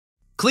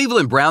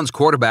Cleveland Browns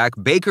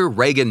quarterback Baker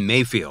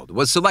Mayfield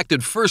was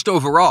selected first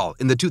overall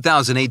in the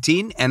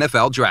 2018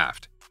 NFL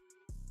Draft.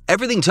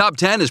 Everything Top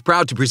 10 is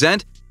proud to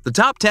present the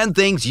top 10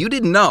 things you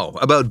didn't know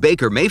about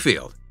Baker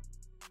Mayfield.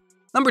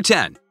 Number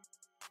 10.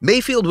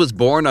 Mayfield was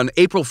born on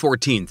April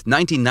 14,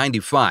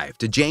 1995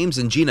 to James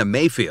and Gina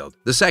Mayfield,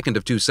 the second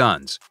of two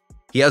sons.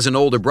 He has an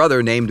older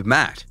brother named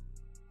Matt.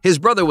 His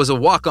brother was a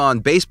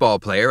walk-on baseball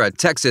player at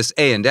Texas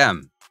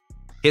A&M.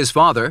 His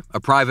father, a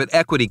private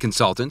equity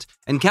consultant,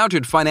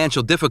 encountered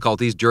financial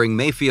difficulties during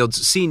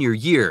Mayfield's senior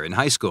year in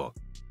high school.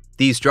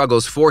 These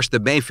struggles forced the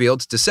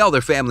Mayfields to sell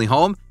their family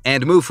home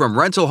and move from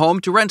rental home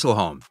to rental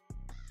home.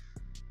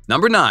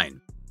 Number 9.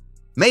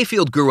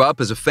 Mayfield grew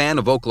up as a fan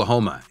of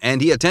Oklahoma,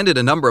 and he attended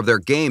a number of their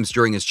games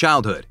during his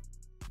childhood.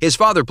 His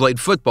father played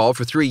football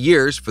for 3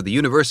 years for the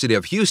University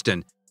of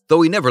Houston,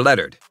 though he never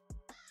lettered.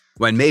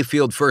 When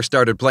Mayfield first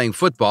started playing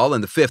football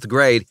in the 5th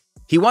grade,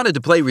 he wanted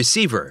to play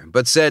receiver,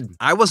 but said,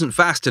 "I wasn't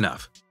fast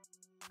enough."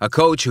 A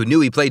coach who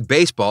knew he played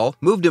baseball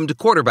moved him to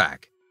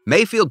quarterback.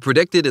 Mayfield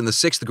predicted in the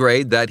 6th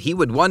grade that he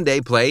would one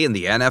day play in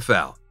the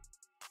NFL.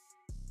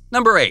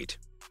 Number 8.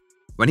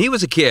 When he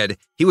was a kid,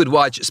 he would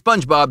watch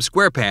SpongeBob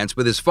SquarePants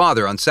with his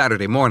father on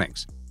Saturday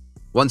mornings.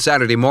 One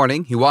Saturday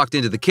morning, he walked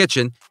into the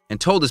kitchen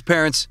and told his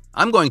parents,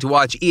 "I'm going to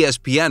watch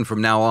ESPN from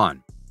now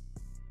on."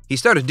 He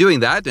started doing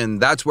that, and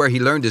that's where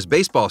he learned his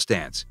baseball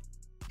stance.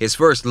 His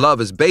first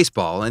love is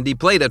baseball, and he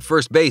played at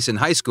first base in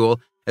high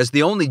school as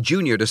the only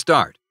junior to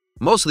start,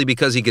 mostly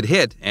because he could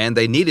hit and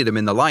they needed him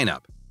in the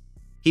lineup.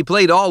 He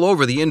played all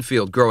over the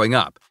infield growing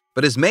up,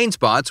 but his main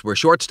spots were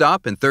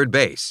shortstop and third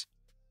base.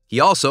 He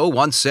also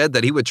once said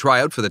that he would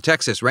try out for the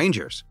Texas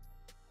Rangers.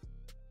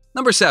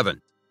 Number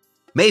 7.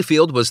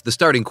 Mayfield was the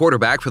starting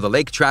quarterback for the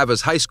Lake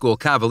Travis High School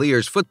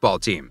Cavaliers football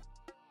team.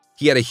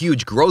 He had a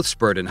huge growth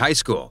spurt in high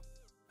school.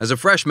 As a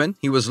freshman,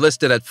 he was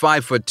listed at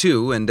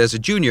 5'2", and as a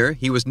junior,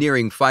 he was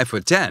nearing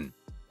 5'10".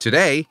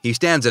 Today, he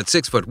stands at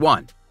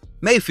 6'1".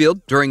 Mayfield,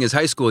 during his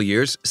high school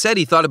years, said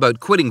he thought about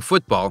quitting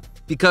football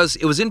because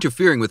it was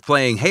interfering with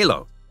playing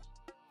Halo.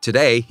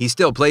 Today, he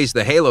still plays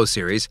the Halo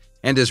series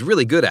and is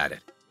really good at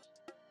it.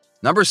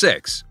 Number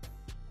 6.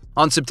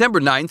 On September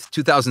 9,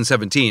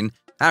 2017,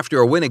 after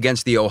a win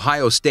against the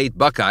Ohio State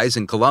Buckeyes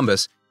in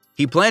Columbus,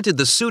 he planted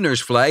the Sooners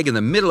flag in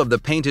the middle of the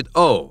painted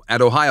O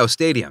at Ohio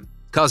Stadium,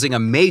 causing a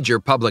major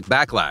public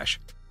backlash.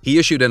 He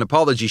issued an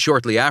apology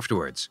shortly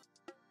afterwards.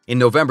 In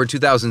November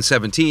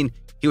 2017,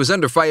 he was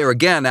under fire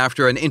again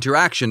after an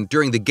interaction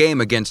during the game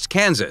against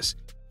Kansas.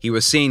 He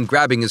was seen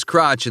grabbing his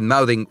crotch and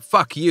mouthing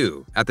 "fuck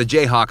you" at the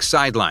Jayhawks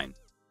sideline.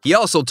 He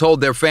also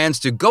told their fans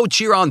to go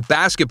cheer on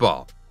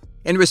basketball.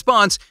 In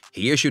response,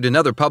 he issued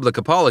another public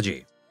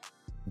apology.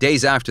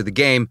 Days after the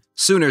game,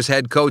 Sooners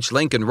head coach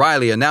Lincoln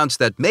Riley announced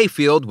that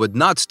Mayfield would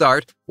not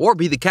start or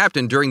be the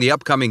captain during the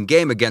upcoming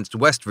game against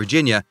West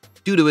Virginia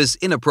due to his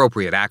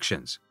inappropriate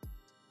actions.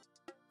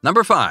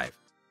 Number 5.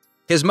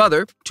 His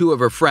mother, 2 of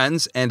her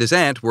friends, and his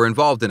aunt were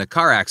involved in a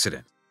car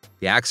accident.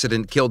 The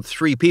accident killed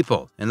 3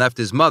 people and left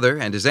his mother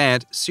and his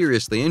aunt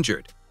seriously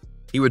injured.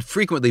 He would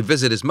frequently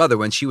visit his mother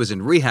when she was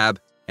in rehab,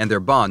 and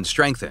their bond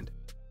strengthened.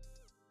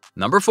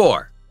 Number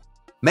 4.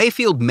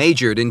 Mayfield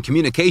majored in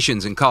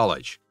communications in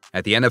college.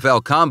 At the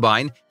NFL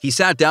Combine, he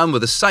sat down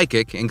with a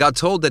psychic and got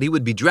told that he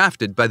would be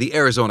drafted by the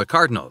Arizona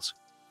Cardinals.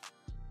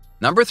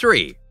 Number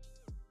 3.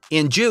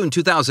 In June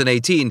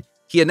 2018,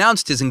 he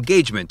announced his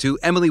engagement to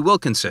Emily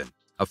Wilkinson,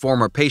 a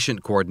former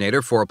patient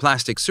coordinator for a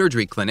plastic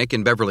surgery clinic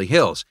in Beverly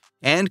Hills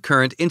and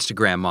current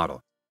Instagram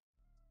model.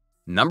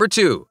 Number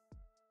 2.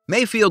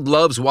 Mayfield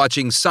loves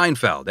watching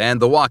Seinfeld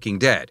and The Walking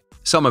Dead.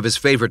 Some of his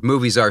favorite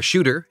movies are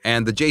Shooter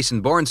and the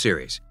Jason Bourne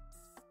series.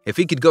 If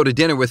he could go to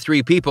dinner with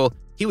 3 people,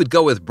 he would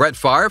go with Brett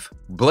Favre,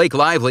 Blake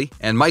Lively,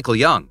 and Michael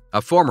Young,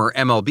 a former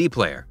MLB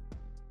player.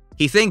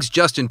 He thinks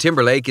Justin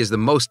Timberlake is the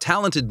most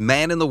talented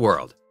man in the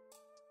world.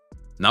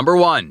 Number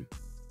 1.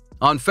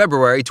 On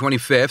February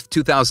 25,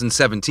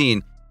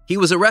 2017, he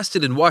was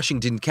arrested in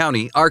Washington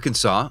County,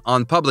 Arkansas,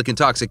 on public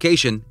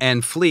intoxication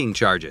and fleeing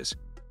charges.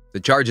 The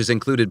charges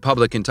included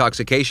public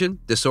intoxication,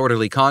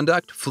 disorderly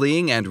conduct,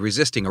 fleeing, and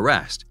resisting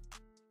arrest.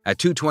 At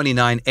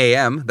 2:29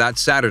 a.m. that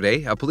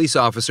Saturday, a police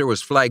officer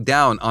was flagged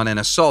down on an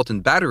assault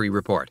and battery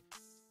report.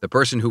 The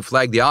person who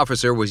flagged the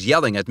officer was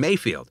yelling at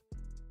Mayfield.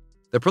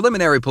 The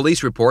preliminary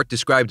police report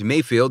described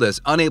Mayfield as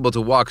unable to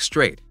walk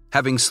straight,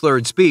 having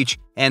slurred speech,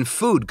 and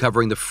food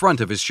covering the front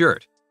of his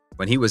shirt.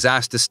 When he was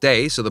asked to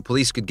stay so the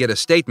police could get a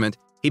statement,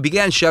 he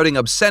began shouting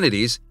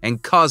obscenities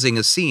and causing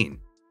a scene.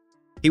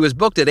 He was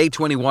booked at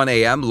 8:21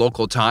 a.m.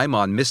 local time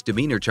on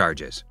misdemeanor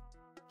charges.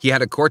 He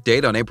had a court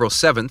date on April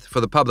 7th for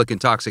the public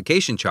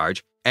intoxication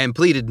charge and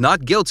pleaded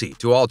not guilty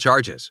to all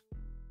charges.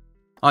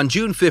 On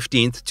June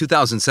 15,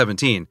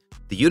 2017,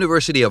 the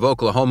University of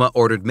Oklahoma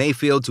ordered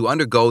Mayfield to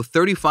undergo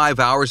 35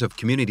 hours of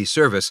community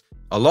service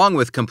along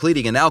with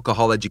completing an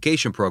alcohol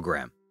education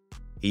program.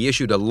 He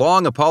issued a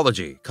long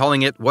apology,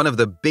 calling it one of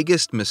the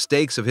biggest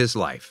mistakes of his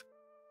life.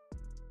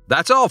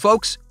 That's all,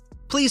 folks.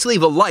 Please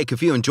leave a like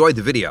if you enjoyed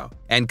the video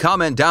and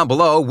comment down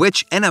below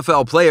which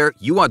NFL player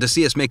you want to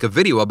see us make a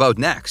video about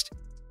next.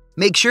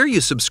 Make sure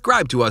you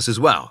subscribe to us as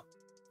well.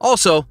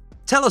 Also,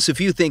 tell us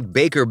if you think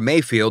Baker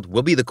Mayfield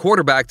will be the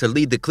quarterback to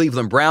lead the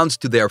Cleveland Browns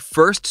to their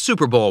first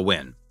Super Bowl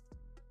win.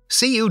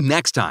 See you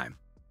next time.